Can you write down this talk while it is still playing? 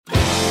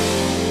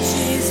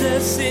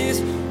Jesus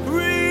is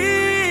real.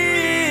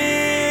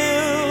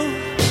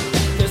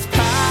 There's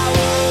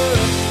power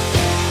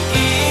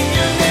in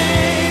your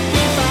name. We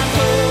find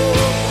hope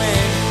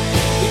when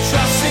we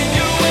trust in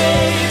your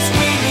ways.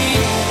 We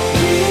need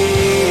you,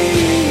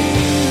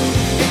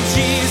 and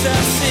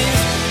Jesus is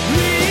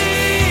real.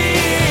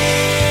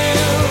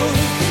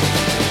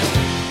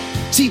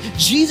 See,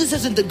 Jesus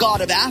isn't the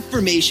God of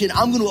affirmation.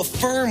 I'm going to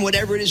affirm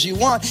whatever it is you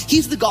want.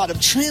 He's the God of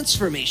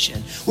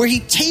transformation, where he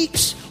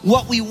takes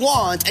what we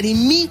want and he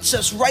meets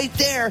us right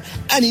there,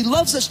 and he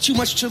loves us too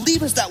much to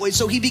leave us that way.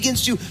 So he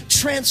begins to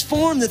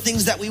transform the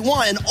things that we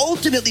want. And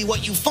ultimately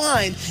what you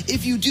find,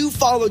 if you do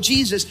follow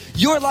Jesus,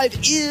 your life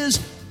is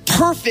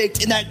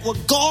perfect in that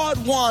what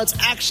God wants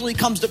actually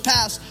comes to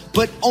pass,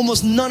 but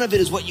almost none of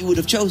it is what you would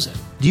have chosen.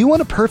 Do you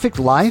want a perfect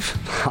life?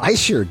 I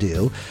sure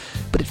do.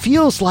 But it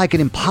feels like an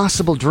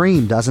impossible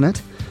dream, doesn't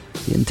it?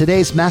 In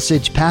today's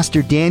message,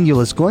 Pastor Daniel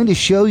is going to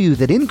show you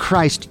that in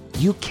Christ,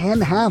 you can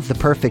have the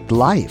perfect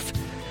life.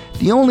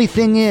 The only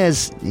thing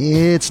is,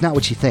 it's not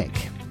what you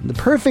think. The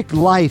perfect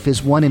life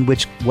is one in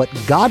which what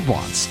God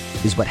wants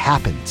is what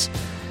happens.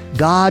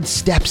 God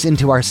steps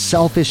into our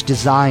selfish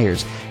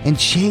desires and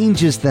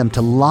changes them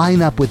to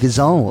line up with his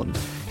own.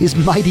 His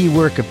mighty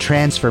work of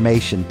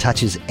transformation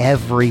touches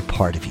every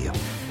part of you.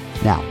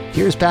 Now,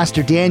 here's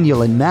Pastor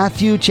Daniel in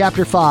Matthew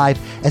chapter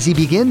 5 as he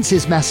begins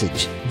his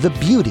message, The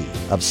Beauty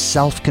of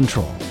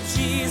Self-Control.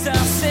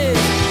 Jesus is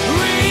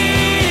real.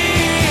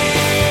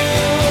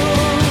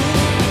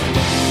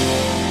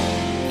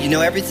 You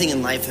know, everything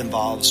in life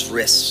involves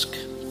risk.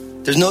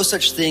 There's no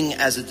such thing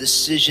as a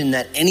decision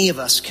that any of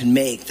us can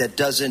make that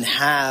doesn't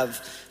have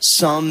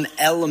some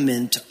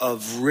element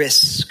of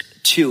risk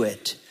to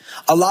it.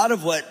 A lot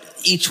of what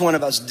each one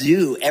of us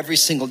do every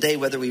single day,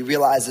 whether we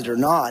realize it or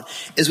not,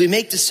 is we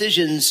make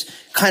decisions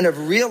kind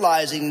of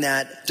realizing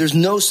that there's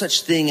no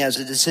such thing as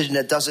a decision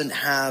that doesn't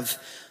have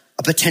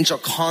a potential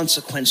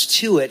consequence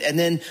to it. And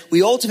then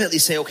we ultimately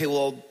say, okay,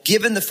 well,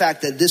 given the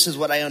fact that this is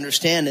what I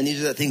understand and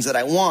these are the things that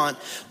I want,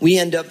 we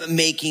end up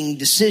making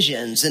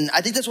decisions. And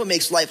I think that's what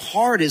makes life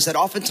hard, is that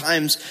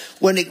oftentimes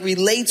when it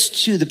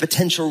relates to the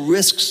potential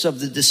risks of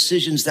the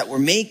decisions that we're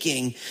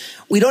making,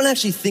 we don't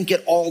actually think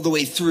it all the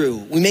way through.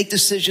 We make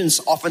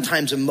decisions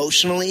oftentimes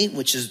emotionally,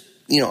 which is,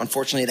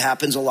 unfortunately it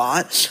happens a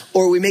lot.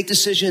 Or we make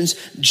decisions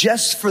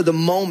just for the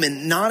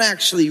moment, not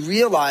actually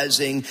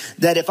realizing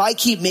that if I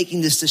keep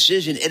making this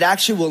decision, it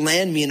actually will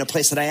land me in a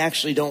place that I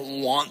actually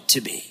don't want to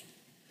be.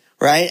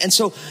 Right? And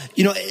so,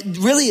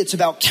 really it's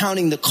about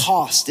counting the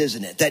cost,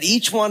 isn't it? That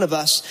each one of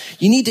us,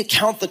 you need to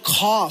count the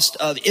cost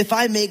of, if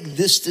I make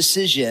this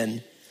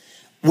decision,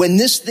 when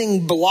this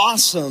thing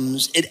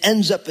blossoms, it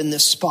ends up in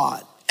this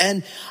spot.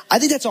 And I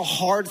think that's a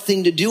hard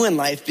thing to do in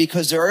life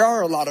because there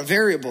are a lot of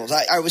variables.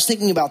 I was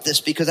thinking about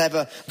this because I have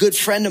a good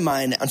friend of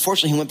mine.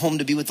 Unfortunately, he went home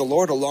to be with the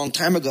Lord a long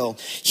time ago.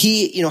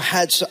 He,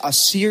 had a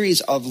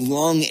series of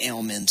lung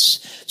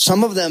ailments.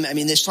 Some of them,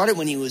 they started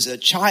when he was a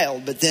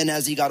child, but then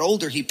as he got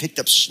older, he picked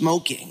up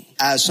smoking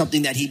as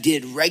something that he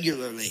did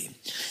regularly.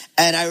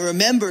 And I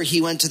remember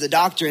he went to the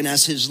doctor, and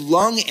as his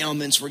lung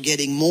ailments were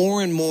getting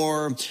more and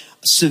more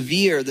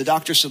severe, the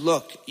doctor said,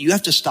 look, you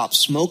have to stop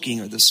smoking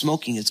or the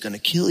smoking is going to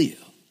kill you.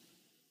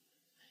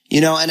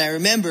 And I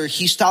remember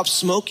he stopped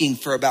smoking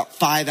for about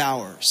 5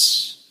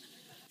 hours.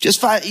 Just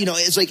 5,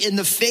 it's like in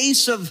the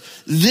face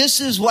of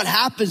this is what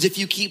happens if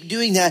you keep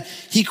doing that.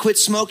 He quit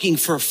smoking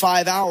for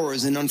 5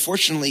 hours, and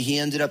unfortunately he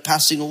ended up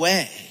passing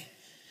away.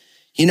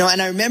 And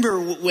I remember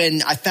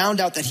when I found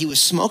out that he was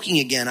smoking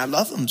again, I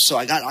love him. So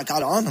I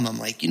got on him. I'm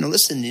like,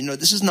 listen,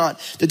 this is not,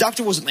 the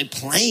doctor wasn't like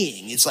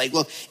playing. It's like,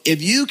 look,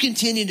 if you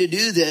continue to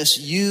do this,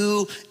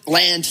 you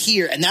land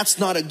here, and that's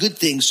not a good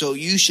thing. So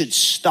you should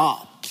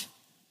stop.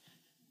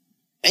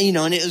 And,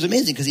 and it was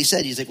amazing because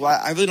he's like, well,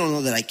 I really don't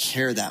know that I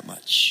care that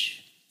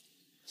much.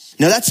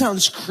 Now that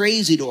sounds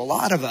crazy to a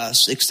lot of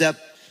us, except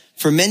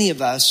for many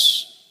of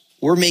us,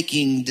 we're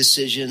making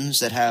decisions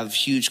that have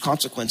huge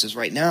consequences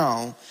right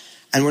now,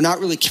 and we're not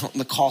really counting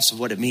the cost of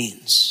what it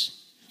means.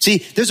 See,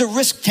 there's a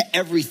risk to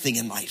everything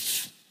in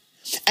life.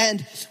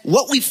 And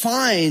what we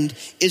find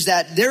is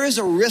that there is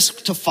a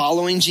risk to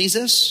following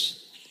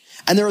Jesus,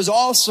 and there is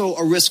also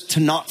a risk to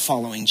not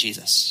following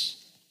Jesus.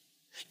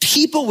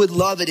 People would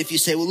love it if you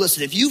say, well,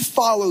 listen, if you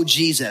follow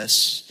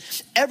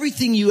Jesus,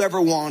 everything you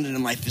ever wanted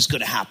in life is going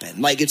to happen.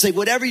 It's like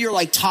whatever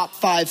your top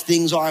 5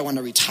 things are. I want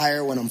to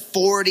retire when I'm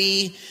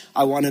 40.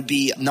 I want to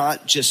be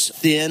not just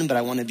thin, but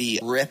I want to be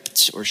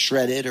ripped or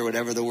shredded or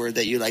whatever the word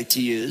that you like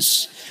to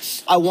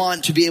use. I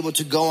want to be able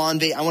to go on,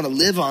 I want to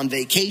live on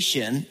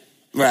vacation,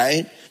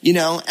 right?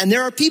 And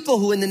there are people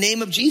who in the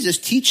name of Jesus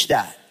teach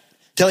that.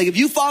 They're like, if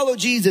you follow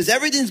Jesus,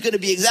 everything's going to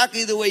be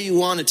exactly the way you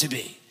want it to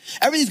be.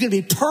 Everything's going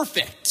to be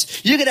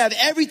perfect. You're going to have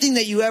everything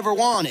that you ever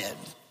wanted,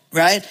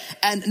 right?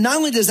 And not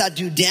only does that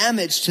do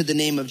damage to the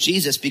name of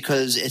Jesus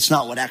because it's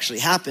not what actually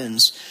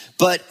happens,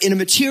 but in a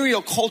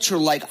material culture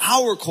like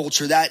our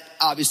culture, that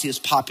obviously is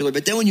popular.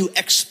 But then when you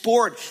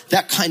export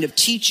that kind of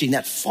teaching,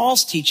 that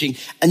false teaching,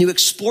 and you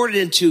export it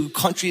into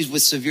countries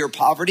with severe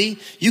poverty,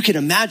 you can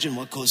imagine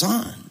what goes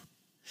on.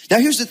 Now,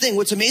 here's the thing.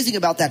 What's amazing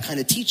about that kind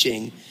of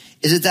teaching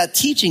is that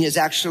teaching is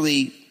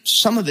actually,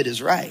 some of it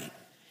is right.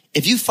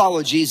 If you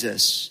follow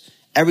Jesus,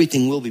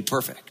 everything will be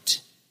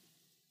perfect.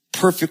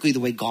 Perfectly the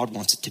way God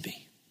wants it to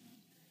be.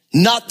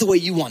 Not the way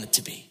you want it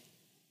to be.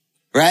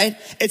 Right?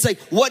 It's like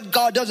what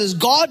God does is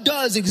God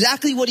does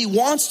exactly what he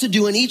wants to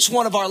do in each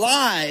one of our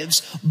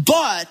lives,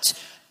 but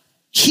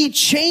he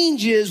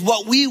changes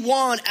what we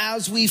want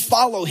as we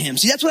follow him.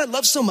 See, that's what I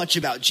love so much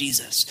about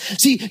Jesus.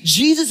 See,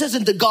 Jesus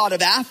isn't the God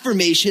of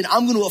affirmation.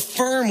 I'm going to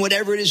affirm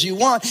whatever it is you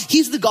want.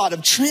 He's the God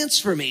of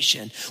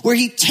transformation, where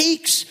he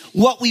takes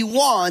what we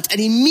want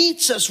and he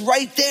meets us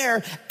right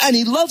there, and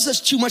he loves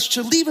us too much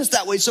to leave us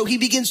that way. So he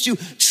begins to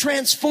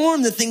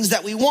transform the things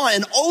that we want.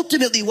 And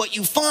ultimately what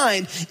you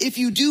find, if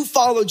you do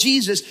follow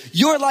Jesus,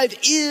 your life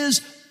is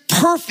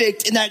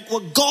perfect in that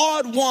what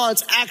God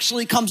wants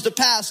actually comes to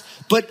pass,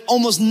 but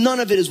almost none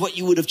of it is what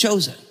you would have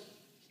chosen.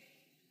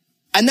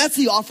 And that's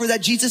the offer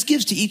that Jesus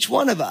gives to each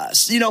one of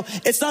us. You know,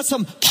 it's not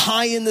some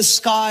pie in the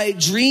sky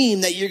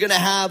dream that you're going to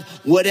have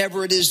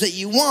whatever it is that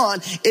you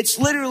want. It's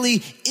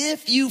literally,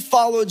 if you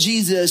follow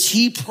Jesus,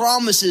 he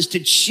promises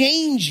to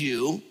change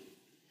you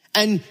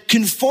and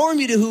conform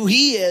you to who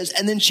he is,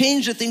 and then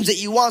change the things that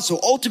you want. So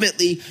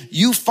ultimately,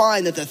 you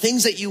find that the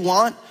things that you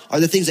want are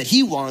the things that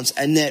he wants,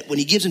 and that when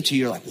he gives them to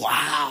you, you're like,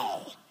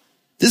 wow,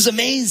 this is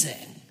amazing.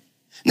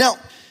 Now,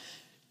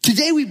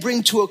 today we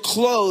bring to a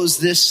close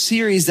this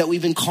series that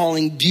we've been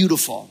calling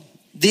Beautiful.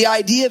 The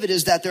idea of it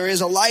is that there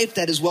is a life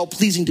that is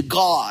well-pleasing to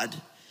God,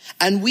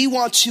 and we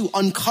want to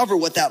uncover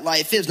what that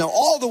life is. Now,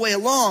 all the way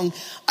along,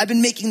 I've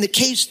been making the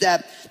case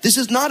that this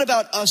is not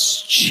about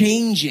us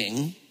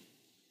changing.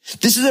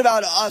 This is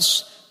about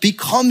us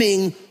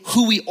becoming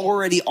who we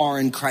already are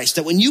in Christ.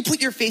 That when you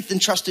put your faith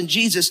and trust in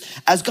Jesus,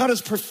 as God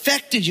has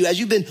perfected you, as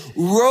you've been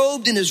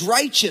robed in his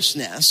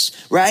righteousness,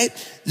 right?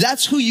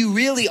 That's who you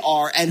really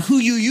are, and who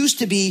you used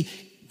to be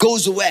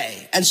goes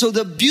away. And so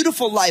the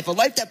beautiful life, a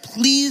life that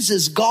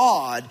pleases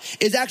God,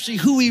 is actually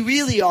who we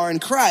really are in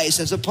Christ,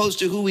 as opposed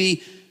to who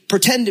we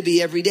pretend to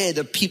be every day,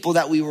 the people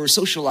that we were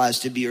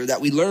socialized to be or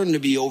that we learned to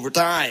be over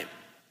time.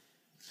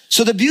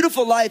 So the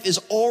beautiful life is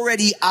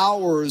already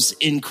ours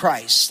in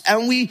Christ.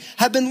 And we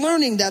have been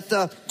learning that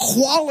the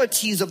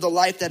qualities of the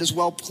life that is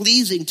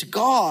well-pleasing to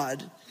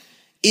God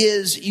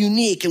is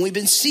unique. And we've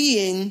been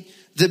seeing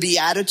the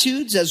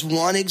Beatitudes as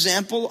one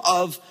example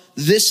of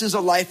this is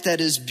a life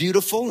that is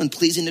beautiful and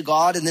pleasing to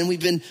God. And then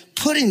we've been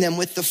putting them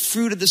with the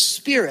fruit of the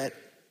Spirit,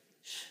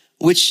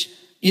 which,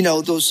 you know,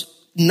 those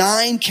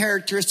 9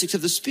 characteristics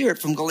of the Spirit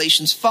from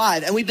Galatians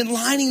 5. And we've been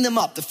lining them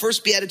up. The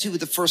first beatitude with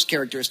the first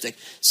characteristic.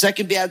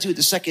 Second beatitude with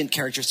the second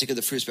characteristic of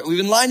the fruit of the Spirit. We've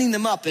been lining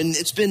them up, and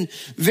it's been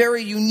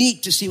very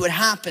unique to see what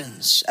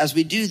happens as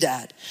we do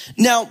that.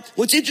 Now,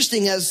 what's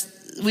interesting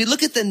as we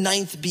look at the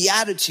 9th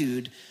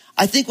beatitude,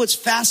 I think what's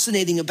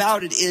fascinating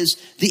about it is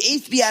the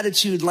 8th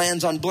beatitude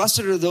lands on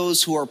blessed are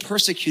those who are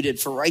persecuted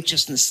for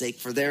righteousness' sake,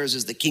 for theirs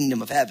is the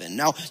kingdom of heaven.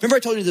 Now, remember I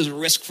told you there's a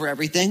risk for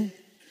everything?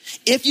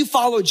 If you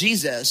follow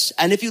Jesus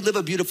and if you live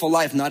a beautiful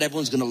life, not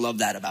everyone's going to love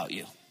that about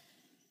you,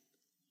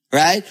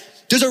 right?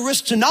 There's a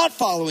risk to not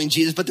following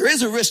Jesus, but there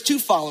is a risk to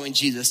following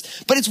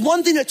Jesus. But it's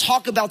one thing to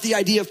talk about the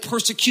idea of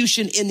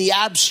persecution in the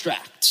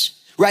abstract,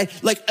 right?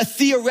 Like a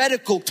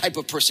theoretical type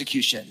of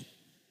persecution.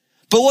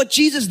 But what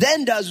Jesus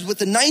then does with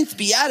the 9th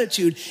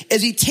beatitude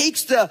is he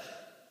takes the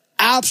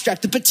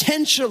abstract, the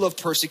potential of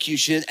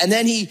persecution, and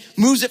then he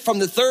moves it from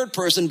the third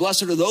person,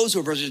 blessed are those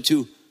who are persecuted,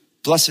 to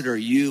blessed are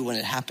you when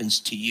it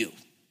happens to you.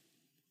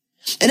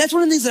 And that's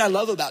one of the things that I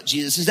love about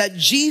Jesus, is that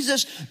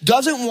Jesus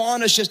doesn't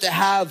want us just to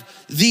have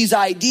these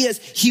ideas.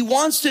 He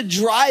wants to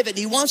drive it.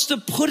 He wants to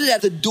put it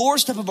at the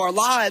doorstep of our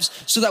lives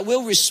so that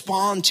we'll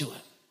respond to it.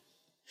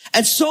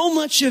 And so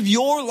much of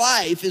your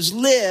life is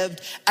lived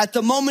at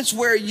the moments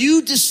where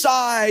you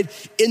decide,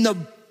 in the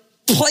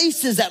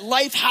places that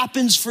life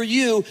happens for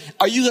you,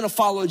 are you going to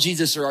follow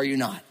Jesus or are you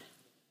not?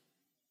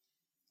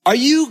 Are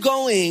you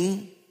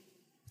going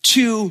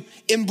to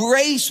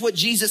embrace what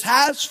Jesus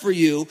has for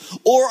you,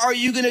 or are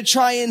you going to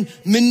try and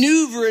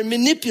maneuver and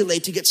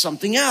manipulate to get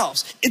something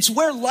else? It's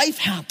where life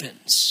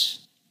happens.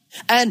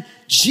 And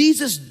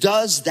Jesus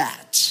does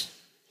that.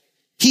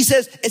 He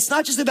says, it's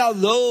not just about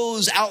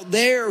those out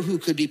there who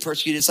could be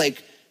persecuted. It's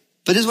like,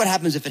 but this is what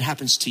happens if it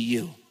happens to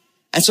you.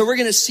 And so we're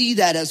going to see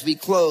that as we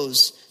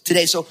close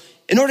today. So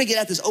in order to get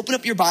at this, open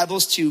up your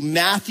Bibles to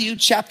Matthew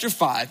chapter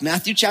 5.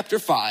 Matthew chapter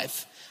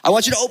 5. I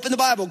want you to open the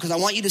Bible because I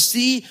want you to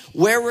see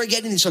where we're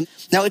getting this from.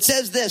 Now it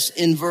says this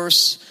in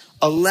verse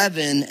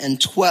 11 and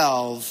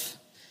 12.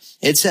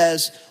 It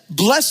says,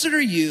 blessed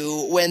are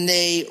you when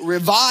they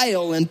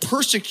revile and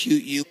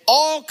persecute you,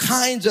 all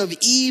kinds of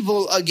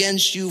evil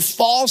against you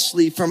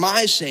falsely for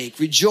my sake.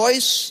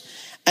 Rejoice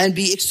and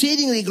be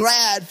exceedingly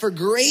glad, for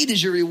great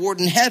is your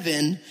reward in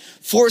heaven.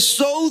 For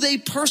so they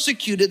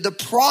persecuted the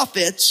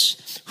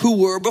prophets who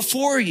were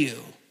before you.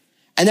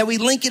 And then we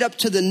link it up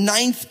to the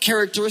 9th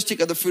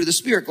characteristic of the fruit of the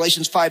Spirit,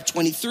 Galatians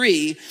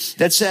 5:23,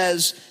 that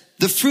says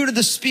the fruit of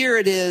the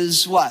Spirit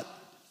is what?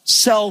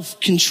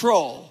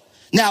 Self-control.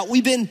 Now,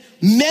 we've been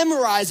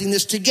memorizing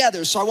this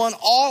together, so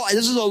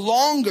this is a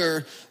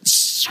longer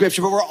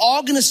scripture, but we're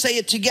all going to say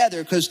it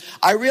together because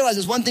I realize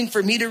it's one thing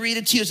for me to read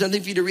it to you, it's another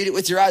thing for you to read it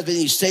with your eyes, but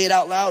then you say it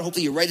out loud,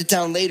 hopefully you write it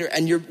down later,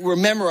 and we're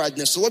memorizing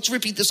this. So let's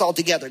repeat this all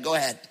together. Go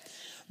ahead.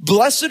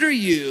 Blessed are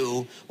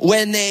you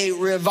when they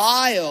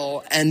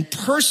revile and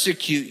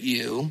persecute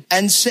you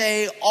and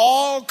say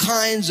all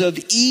kinds of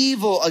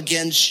evil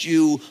against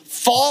you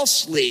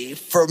falsely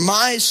for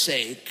my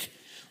sake.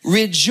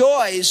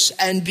 Rejoice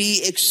and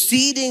be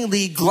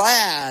exceedingly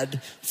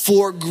glad,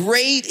 for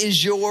great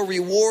is your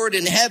reward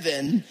in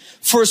heaven.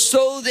 For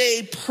so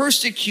they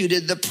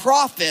persecuted the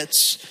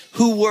prophets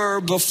who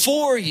were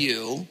before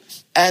you,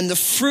 and the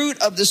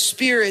fruit of the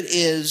Spirit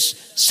is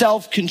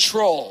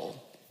self-control.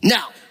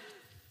 Now,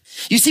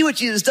 you see what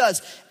Jesus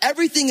does?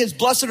 Everything is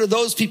blessed are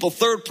those people,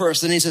 third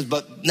person. He says,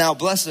 but now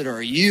blessed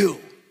are you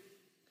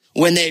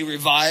when they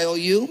revile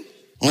you,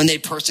 when they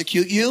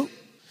persecute you,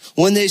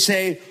 when they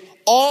say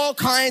all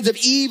kinds of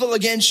evil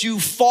against you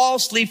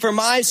falsely for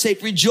my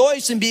sake.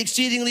 Rejoice and be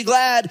exceedingly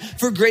glad,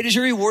 for great is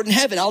your reward in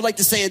heaven. I would like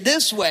to say it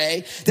this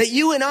way, that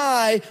you and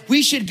I,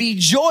 we should be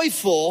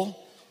joyful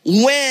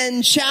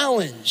when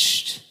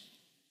challenged.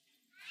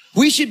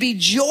 We should be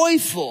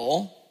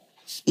joyful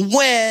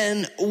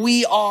when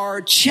we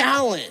are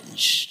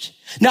challenged.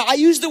 Now, I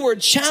use the word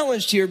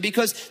challenged here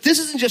because this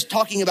isn't just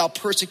talking about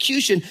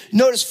persecution.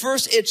 Notice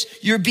first,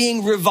 you're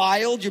being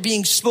reviled, you're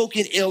being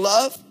spoken ill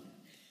of.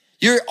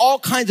 All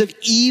kinds of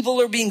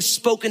evil are being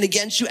spoken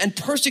against you, and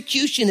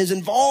persecution is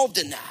involved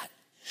in that.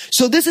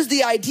 So this is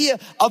the idea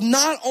of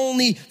not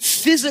only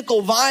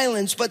physical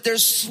violence, but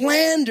there's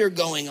slander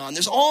going on.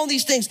 There's all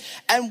these things.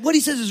 And what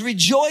he says is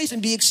rejoice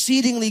and be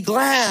exceedingly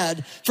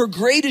glad, for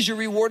great is your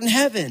reward in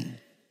heaven.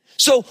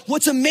 So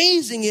what's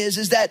amazing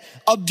is that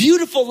a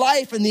beautiful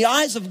life in the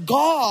eyes of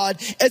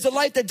God is a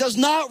life that does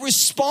not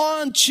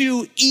respond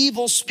to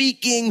evil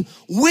speaking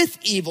with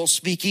evil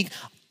speaking.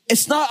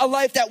 It's not a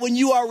life that when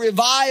you are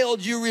reviled,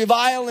 you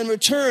revile in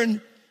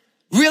return.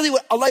 Really,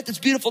 a life that's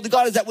beautiful to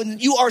God is that when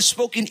you are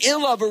spoken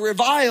ill of or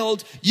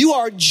reviled, you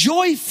are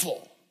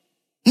joyful.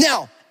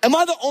 Now, am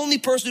I the only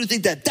person who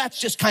thinks that that's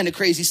just kind of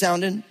crazy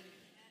sounding?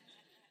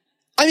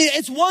 I mean,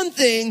 it's one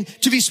thing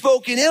to be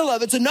spoken ill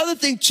of. It's another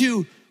thing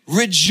to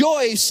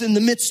rejoice in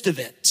the midst of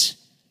it.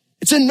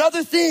 It's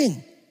another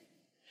thing.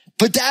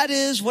 But that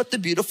is what the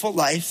beautiful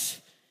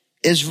life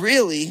is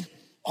really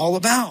all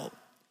about.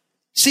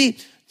 See,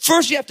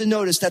 first, you have to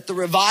notice that the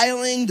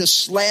reviling, the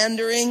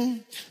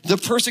slandering, the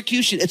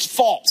persecution, it's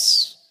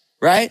false,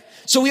 right?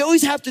 So we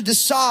always have to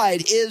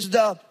decide, is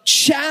the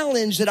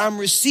challenge that I'm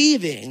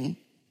receiving,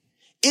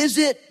 is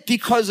it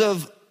because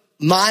of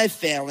my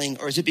failing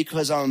or is it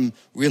because I'm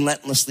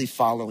relentlessly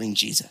following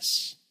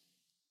Jesus?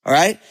 All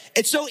right?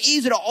 It's so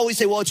easy to always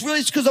say, well, it's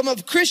really because I'm a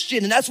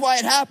Christian and that's why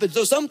it happens.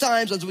 So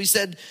sometimes, as we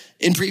said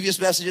in previous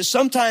messages,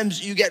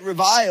 sometimes you get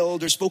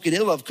reviled or spoken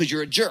ill of because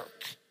you're a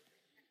jerk.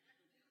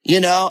 You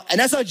know, and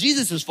that's not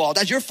Jesus' fault.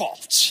 That's your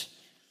fault,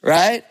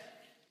 right?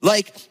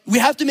 Like, we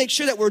have to make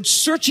sure that we're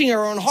searching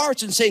our own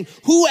hearts and saying,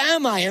 who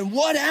am I and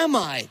what am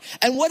I?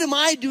 And what am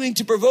I doing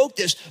to provoke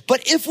this?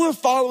 But if we're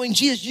following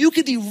Jesus, you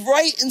can be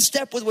right in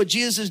step with what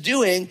Jesus is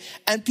doing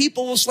and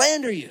people will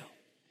slander you.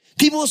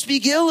 People will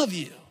speak ill of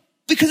you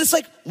because it's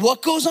like,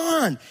 what goes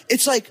on?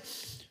 It's like,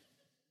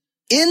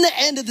 in the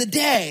end of the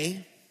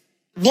day,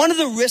 one of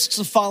the risks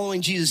of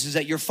following Jesus is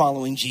that you're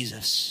following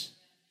Jesus.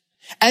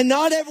 And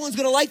not everyone's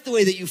going to like the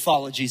way that you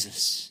follow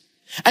Jesus.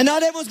 And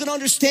not everyone's going to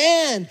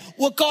understand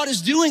what God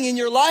is doing in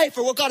your life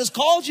or what God has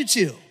called you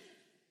to.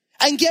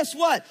 And guess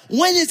what?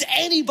 When has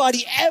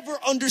anybody ever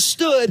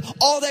understood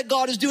all that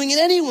God is doing in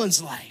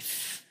anyone's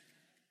life?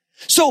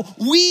 So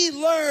we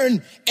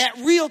learn at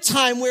real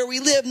time where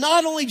we live,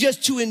 not only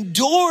just to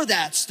endure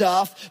that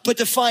stuff, but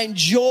to find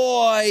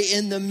joy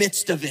in the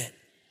midst of it.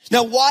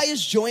 Now, why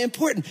is joy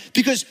important?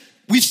 Because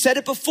we've said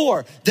it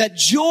before, that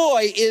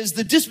joy is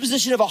the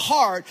disposition of a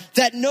heart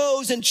that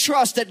knows and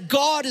trusts that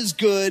God is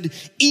good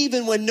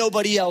even when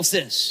nobody else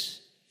is.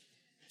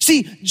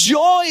 See,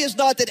 joy is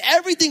not that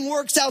everything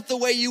works out the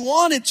way you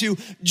want it to.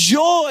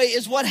 Joy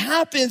is what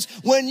happens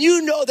when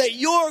you know that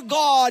your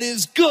God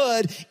is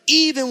good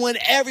even when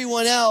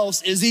everyone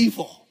else is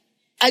evil.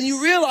 And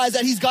you realize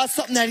that he's got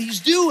something that he's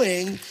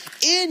doing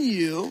in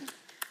you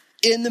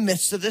in the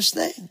midst of this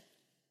thing.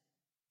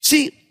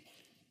 See,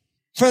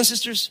 brothers and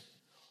sisters,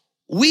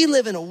 we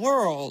live in a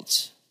world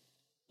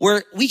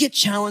where we get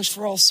challenged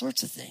for all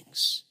sorts of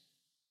things.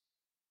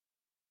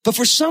 But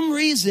for some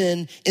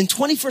reason, in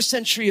 21st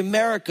century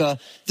America,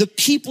 the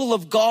people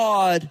of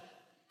God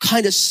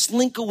kind of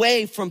slink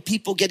away from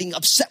people getting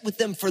upset with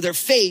them for their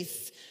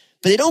faith,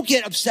 but they don't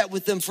get upset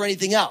with them for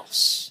anything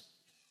else.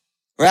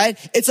 Right?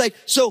 It's like,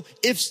 so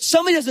if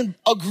somebody doesn't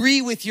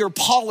agree with your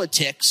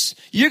politics,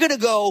 you're going to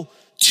go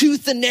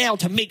tooth and nail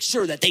to make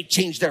sure that they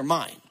change their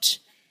mind.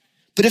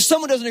 But if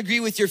someone doesn't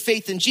agree with your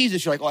faith in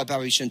Jesus, you're like, oh, I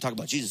probably shouldn't talk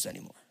about Jesus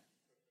anymore.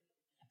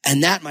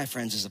 And that, my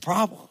friends, is the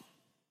problem.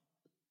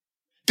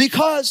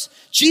 Because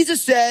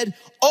Jesus said,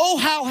 oh,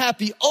 how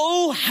happy,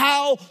 oh,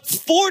 how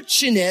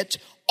fortunate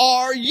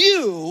are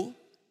you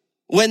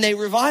when they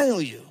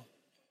revile you,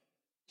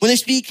 when they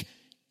speak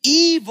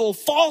evil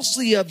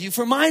falsely of you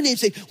for my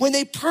name's sake, when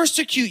they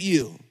persecute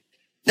you.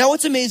 Now,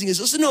 what's amazing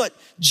is, listen to what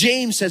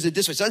James says it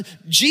this way. So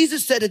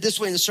Jesus said it this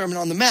way in the Sermon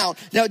on the Mount.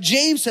 Now,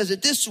 James says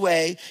it this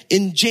way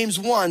in James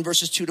 1,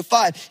 verses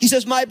 2-5. He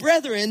says, my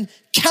brethren,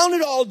 count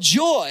it all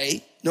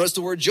joy. Notice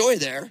the word joy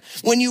there.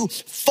 When you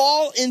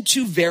fall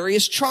into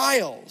various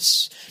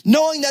trials,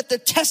 knowing that the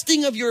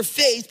testing of your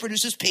faith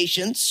produces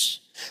patience,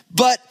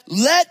 but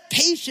let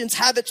patience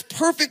have its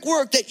perfect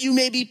work, that you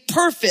may be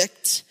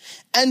perfect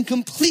and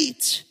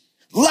complete,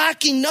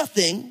 lacking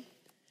nothing.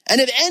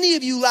 And if any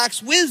of you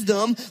lacks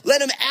wisdom,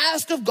 let him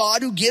ask of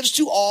God, who gives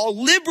to all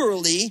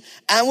liberally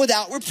and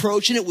without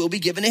reproach, and it will be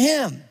given to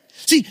him.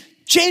 See,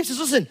 James says,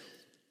 listen,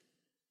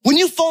 when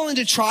you fall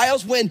into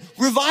trials, when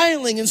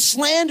reviling and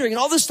slandering and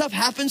all this stuff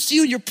happens to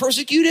you and you're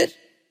persecuted,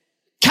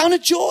 count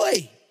it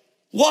joy.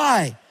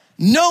 Why?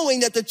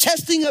 Knowing that the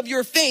testing of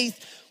your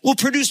faith will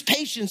produce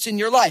patience in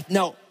your life.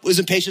 Now,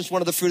 wasn't patience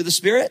one of the fruit of the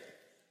Spirit?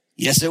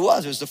 Yes, it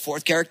was. It was the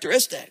fourth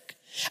characteristic.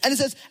 And it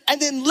says,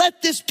 and then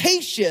let this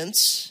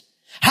patience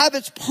have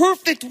its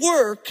perfect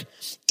work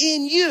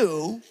in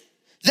you,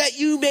 that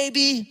you may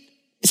be,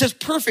 it says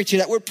perfect here.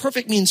 That word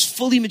perfect means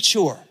fully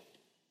mature.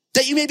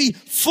 That you may be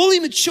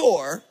fully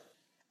mature.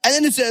 And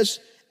then it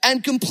says,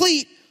 and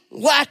complete,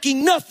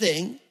 lacking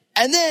nothing.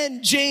 And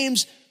then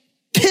James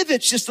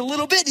pivots just a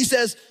little bit. He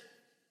says,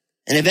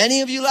 and if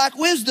any of you lack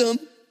wisdom,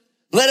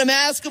 let him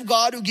ask of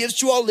God, who gives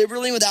to all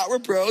liberally without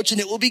reproach, and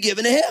it will be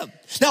given to him.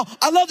 Now,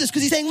 I love this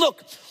because he's saying,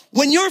 look,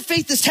 when your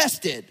faith is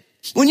tested,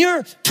 when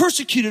you're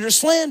persecuted or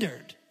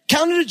slandered,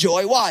 count it a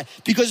joy. Why?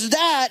 Because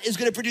that is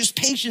going to produce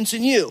patience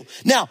in you.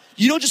 Now,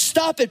 you don't just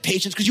stop at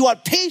patience, because you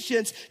want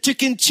patience to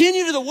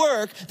continue to the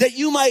work, that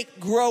you might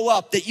grow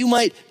up, that you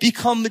might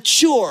become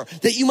mature,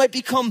 that you might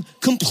become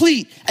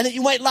complete, and that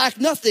you might lack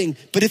nothing.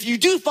 But if you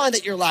do find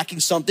that you're lacking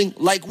something,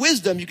 like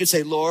wisdom, you can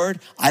say, Lord,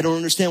 I don't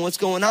understand what's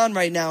going on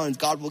right now, and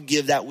God will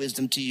give that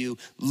wisdom to you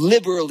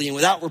liberally and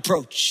without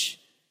reproach.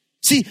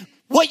 See,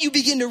 what you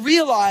begin to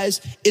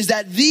realize is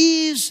that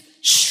these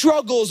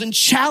struggles and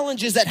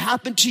challenges that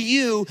happen to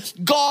you,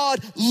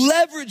 God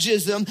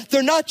leverages them.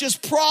 They're not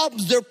just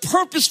problems, they're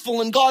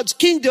purposeful in God's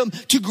kingdom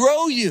to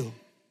grow you.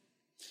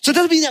 So it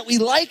doesn't mean that we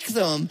like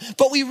them,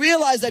 but we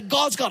realize that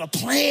God's got a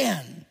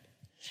plan.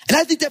 And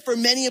I think that for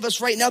many of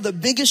us right now, the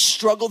biggest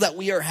struggle that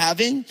we are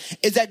having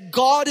is that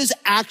God is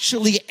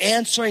actually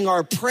answering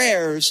our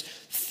prayers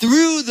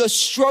through the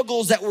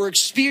struggles that we're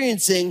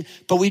experiencing,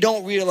 but we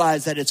don't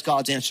realize that it's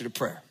God's answer to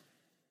prayer.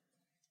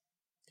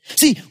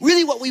 See,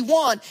 really what we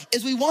want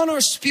is we want our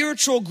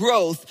spiritual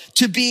growth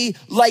to be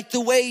like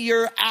the way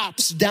your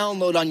apps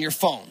download on your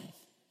phone,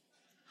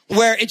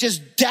 where it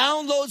just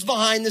downloads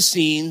behind the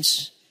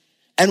scenes,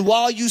 and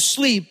while you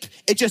sleep,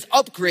 it just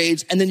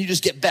upgrades, and then you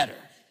just get better,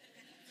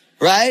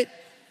 right?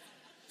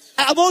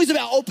 I'm always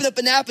about open up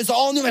an app, it's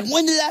all new. Like,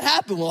 when did that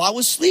happen? Well, I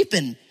was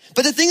sleeping.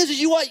 But the thing is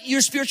you want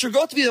your spiritual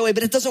growth to be that way,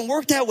 but it doesn't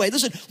work that way.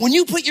 Listen, when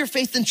you put your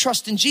faith and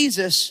trust in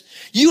Jesus,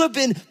 you have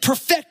been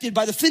perfected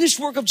by the finished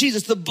work of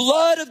Jesus. The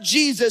blood of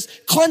Jesus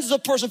cleanses a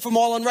person from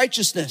all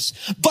unrighteousness.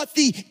 But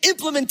the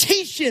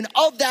implementation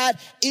of that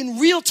in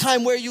real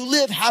time where you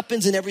live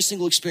happens in every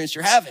single experience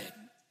you're having.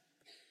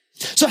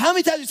 So how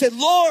many times you said,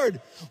 Lord,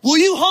 will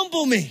you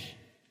humble me?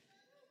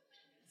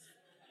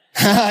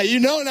 You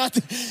know not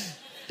to.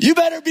 You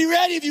better be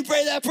ready if you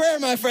pray that prayer,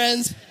 my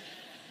friends.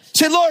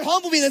 Say, Lord,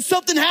 humble me. Then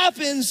something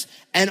happens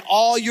and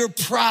all your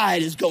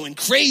pride is going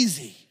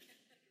crazy.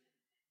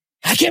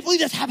 I can't believe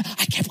that's happened.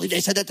 I can't believe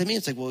they said that to me.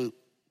 It's like, well,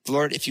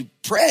 Lord, if you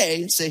pray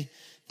and say,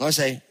 Lord,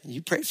 say,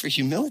 you pray for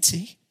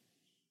humility.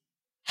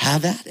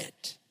 Have at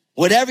it.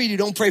 Whatever you do,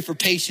 don't pray for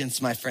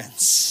patience, my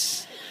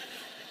friends.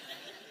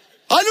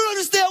 I don't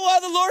understand why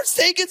the Lord's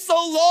taking so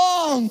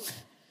long.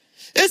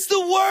 It's the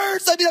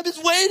words. I've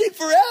been waiting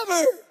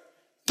forever.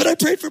 But I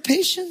prayed for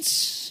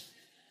patience.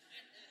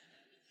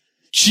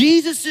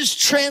 Jesus'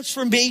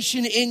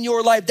 transformation in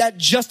your life, that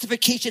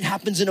justification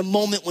happens in a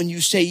moment when you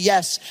say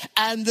yes.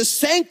 And the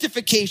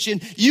sanctification,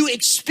 you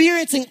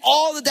experiencing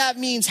all that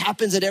means,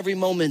 happens at every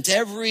moment,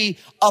 every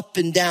up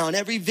and down,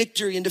 every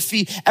victory and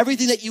defeat,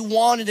 everything that you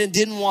wanted and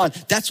didn't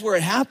want. That's where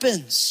it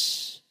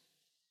happens.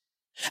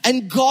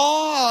 And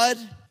God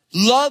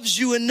loves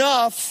you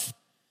enough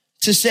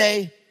to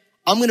say,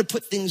 I'm going to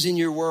put things in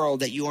your world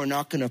that you are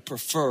not going to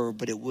prefer,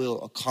 but it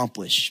will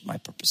accomplish my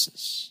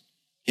purposes.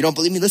 You don't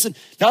believe me? Listen,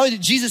 not only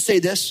did Jesus say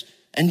this,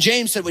 and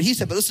James said what he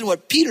said, but listen to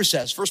what Peter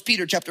says. 1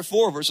 Peter chapter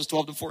 4, verses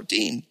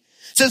 12-14. It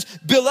says,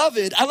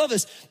 beloved, I love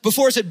this.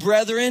 Before it said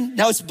brethren,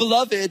 now it's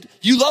beloved,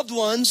 you loved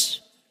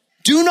ones.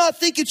 Do not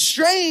think it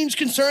strange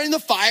concerning the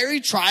fiery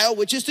trial,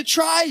 which is to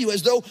try you,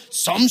 as though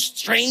some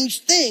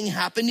strange thing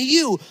happened to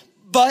you.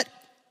 But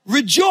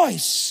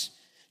rejoice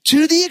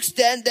to the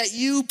extent that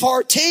you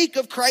partake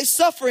of Christ's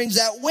sufferings,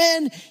 that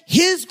when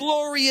his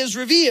glory is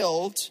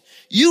revealed,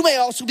 you may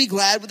also be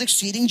glad with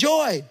exceeding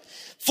joy.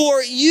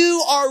 For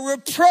you are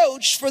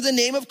reproached for the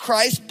name of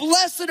Christ.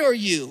 Blessed are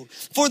you,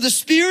 for the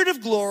Spirit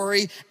of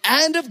glory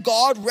and of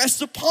God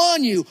rests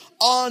upon you.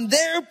 On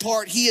their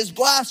part, he is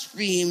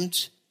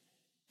blasphemed,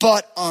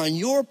 but on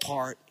your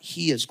part,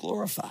 he is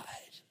glorified.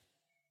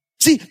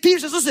 See, Peter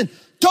says, listen,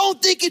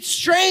 don't think it's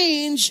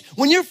strange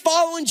when you're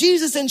following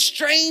Jesus and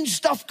strange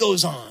stuff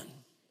goes on.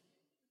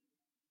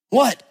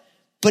 What?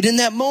 But in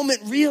that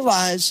moment,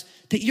 realize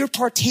that you're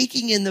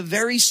partaking in the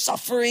very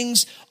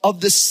sufferings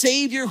of the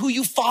Savior who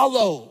you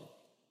follow.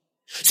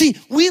 See,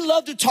 we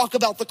love to talk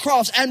about the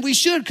cross, and we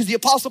should, because the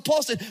Apostle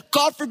Paul said,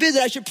 God forbid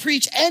that I should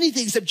preach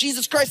anything except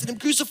Jesus Christ and him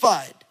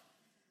crucified.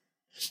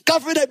 God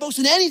forbid I boast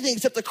in anything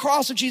except the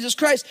cross of Jesus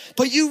Christ.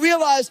 But you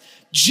realize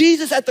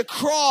Jesus at the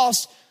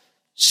cross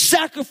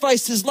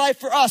sacrificed his life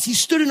for us. He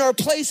stood in our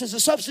place as a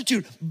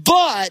substitute.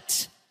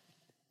 But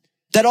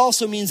that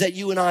also means that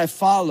you and I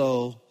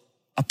follow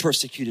a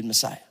persecuted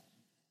Messiah.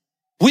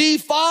 We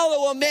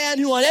follow a man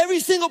who on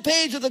every single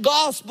page of the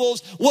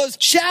Gospels was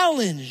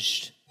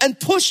challenged and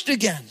pushed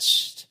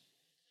against.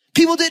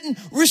 People didn't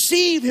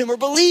receive him or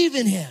believe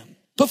in him.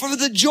 But for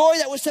the joy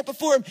that was set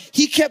before him,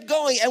 he kept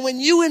going. And when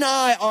you and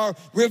I are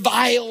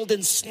reviled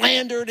and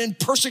slandered and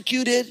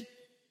persecuted,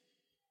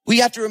 we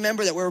have to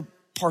remember that we're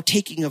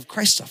partaking of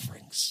Christ's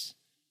sufferings.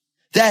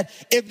 That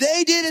if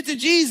they did it to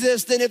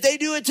Jesus, then if they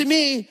do it to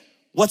me,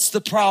 what's the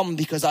problem?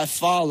 Because I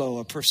follow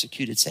a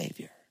persecuted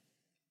Savior.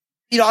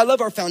 You know, I love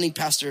our founding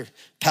pastor,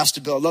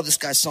 Pastor Bill. I love this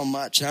guy so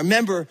much. And I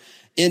remember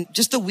in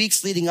just the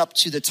weeks leading up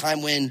to the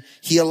time when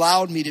he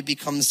allowed me to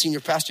become the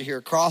senior pastor here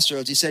at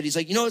Crossroads, he's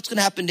like, you know what's going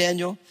to happen,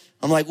 Daniel?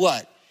 I'm like,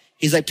 what?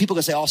 He's like, people are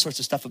going to say all sorts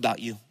of stuff about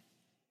you,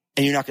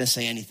 and you're not going to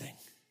say anything.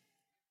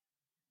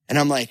 And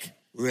I'm like,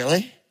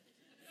 really?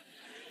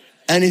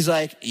 And he's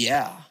like,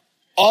 yeah,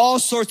 all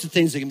sorts of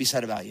things that can be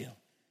said about you.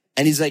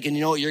 And he's like, and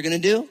you know what you're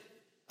going to do?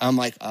 I'm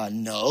like,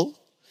 no.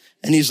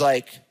 And he's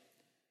like,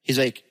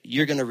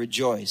 you're going to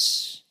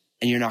rejoice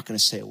and you're not going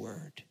to say a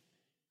word,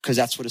 because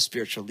that's what a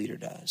spiritual leader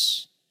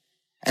does.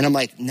 And I'm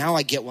like, now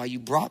I get why you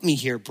brought me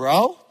here,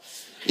 bro.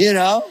 You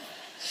know?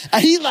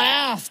 And he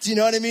laughed, you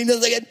know what I mean?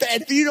 Like,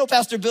 and you know,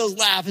 Pastor Bill's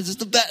laugh is just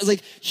the best.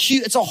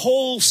 It's a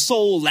whole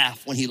soul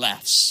laugh when he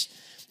laughs.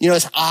 You know,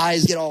 his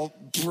eyes get all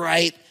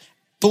bright.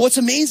 But what's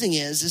amazing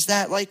is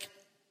that like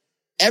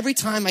every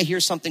time I hear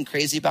something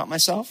crazy about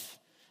myself,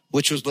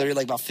 which was literally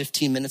like about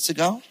 15 minutes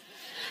ago,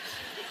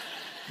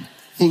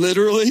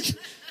 literally,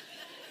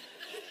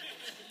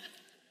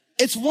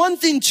 it's one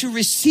thing to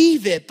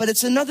receive it, but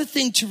it's another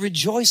thing to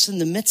rejoice in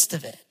the midst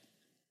of it.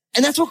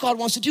 And that's what God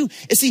wants to do.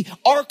 And see,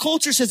 our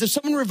culture says if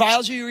someone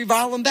reviles you, you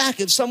revile them back.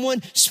 If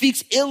someone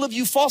speaks ill of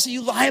you falsely,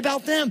 you lie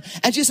about them.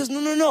 And Jesus says,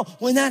 no.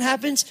 When that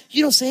happens,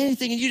 you don't say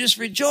anything and you just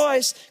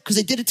rejoice because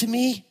they did it to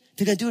me.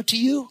 They're going to do it to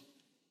you.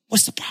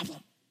 What's the problem?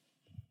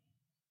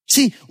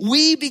 See,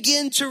 we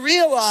begin to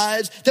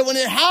realize that when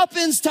it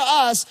happens to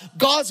us,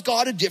 God's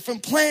got a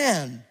different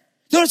plan.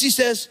 Notice he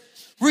says,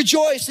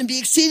 rejoice and be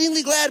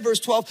exceedingly glad, verse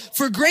 12,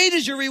 for great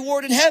is your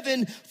reward in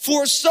heaven,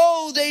 for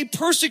so they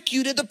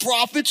persecuted the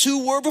prophets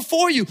who were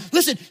before you.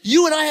 Listen,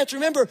 you and I have to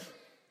remember,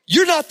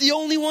 you're not the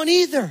only one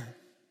either.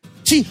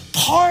 See,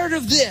 part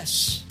of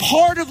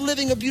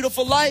living a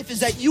beautiful life is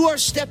that you are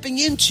stepping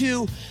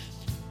into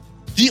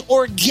the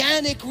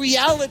organic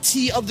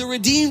reality of the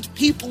redeemed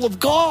people of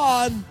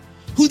God,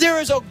 who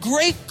there is a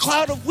great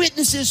cloud of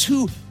witnesses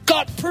who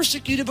got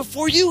persecuted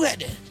before you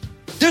had it.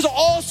 There's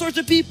all sorts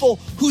of people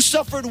who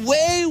suffered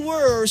way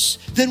worse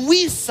than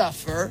we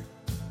suffer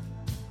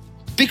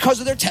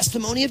because of their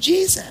testimony of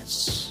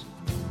Jesus.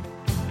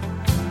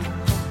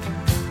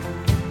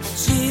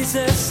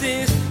 Jesus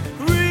is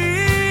real.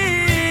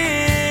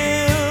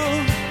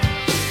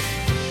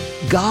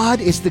 God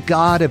is the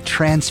God of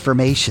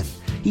transformation.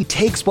 He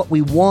takes what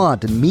we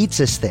want and meets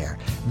us there.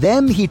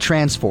 Then he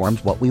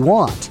transforms what we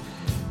want.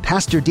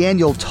 Pastor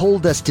Daniel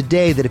told us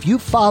today that if you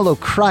follow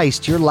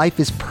Christ, your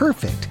life is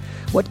perfect,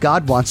 what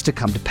God wants to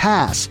come to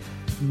pass.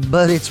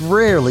 But it's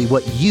rarely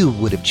what you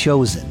would have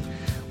chosen.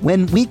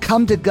 When we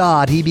come to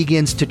God, he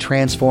begins to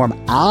transform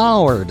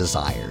our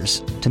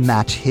desires to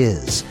match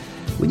his.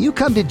 When you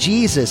come to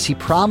Jesus, he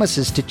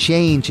promises to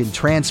change and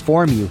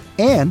transform you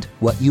and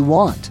what you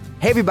want.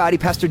 Hey everybody,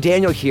 Pastor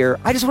Daniel here.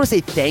 I just want to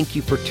say thank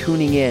you for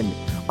tuning in.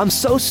 I'm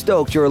so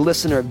stoked you're a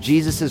listener of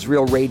Jesus is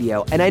Real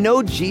Radio, and I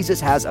know Jesus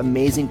has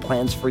amazing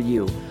plans for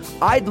you.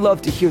 I'd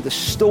love to hear the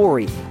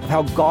story of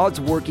how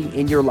God's working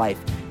in your life.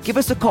 Give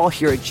us a call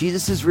here at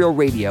Jesus is Real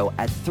Radio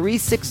at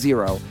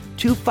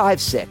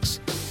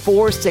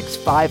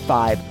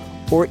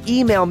 360-256-4655 or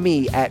email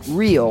me at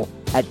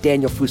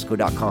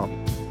real@danielfusco.com.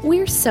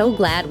 We're so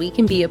glad we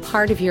can be a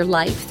part of your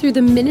life through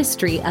the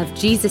ministry of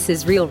Jesus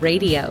is Real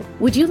Radio.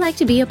 Would you like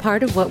to be a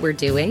part of what we're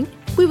doing?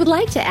 We would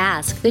like to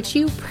ask that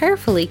you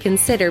prayerfully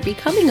consider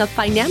becoming a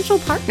financial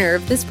partner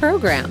of this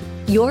program.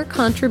 Your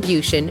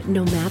contribution,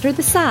 no matter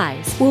the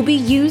size, will be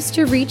used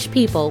to reach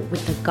people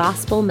with the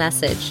gospel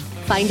message.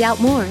 Find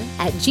out more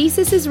at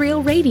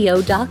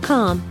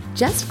JesusIsRealRadio.com.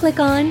 Just click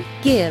on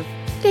Give.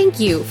 Thank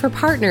you for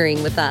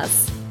partnering with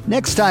us.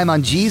 Next time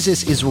on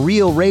Jesus is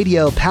Real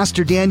Radio,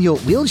 Pastor Daniel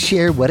will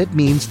share what it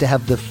means to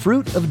have the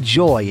fruit of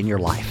joy in your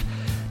life.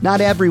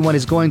 Not everyone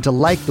is going to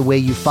like the way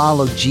you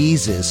follow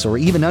Jesus or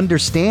even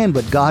understand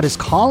what God is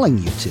calling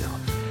you to.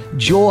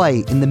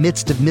 Joy in the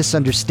midst of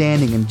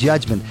misunderstanding and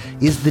judgment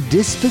is the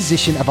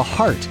disposition of a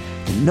heart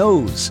that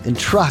knows and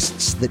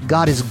trusts that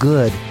God is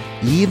good,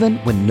 even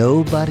when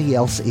nobody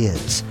else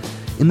is.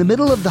 In the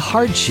middle of the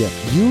hardship,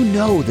 you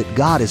know that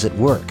God is at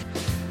work.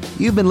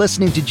 You've been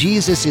listening to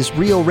Jesus is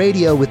Real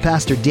Radio with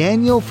Pastor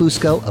Daniel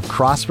Fusco of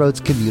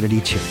Crossroads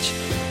Community Church.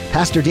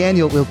 Pastor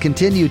Daniel will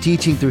continue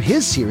teaching through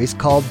his series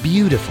called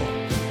Beautiful.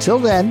 Till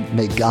then,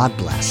 may God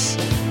bless.